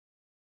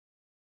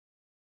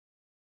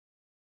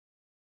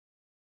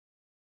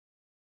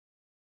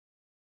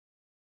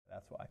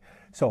why.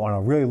 So on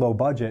a really low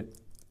budget,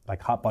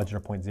 like Hot Budget or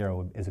Point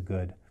Zero is a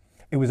good.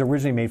 It was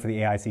originally made for the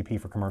AICP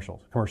for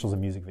commercials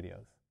and music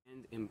videos.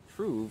 And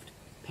improved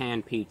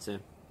pan pizza.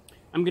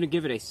 I'm going to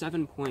give it a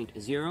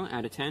 7.0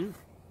 out of 10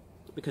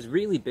 because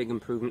really big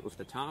improvement with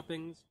the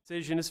toppings.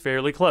 Decision is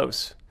fairly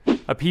close.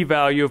 A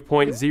p-value of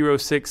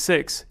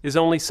 0.066 is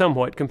only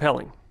somewhat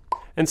compelling.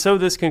 And so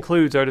this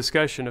concludes our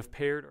discussion of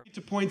paired...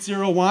 To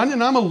 0.01,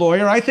 and I'm a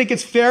lawyer, I think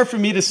it's fair for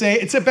me to say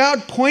it's about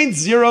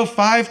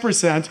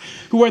 0.05%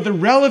 who are the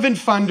relevant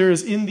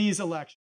funders in these elections.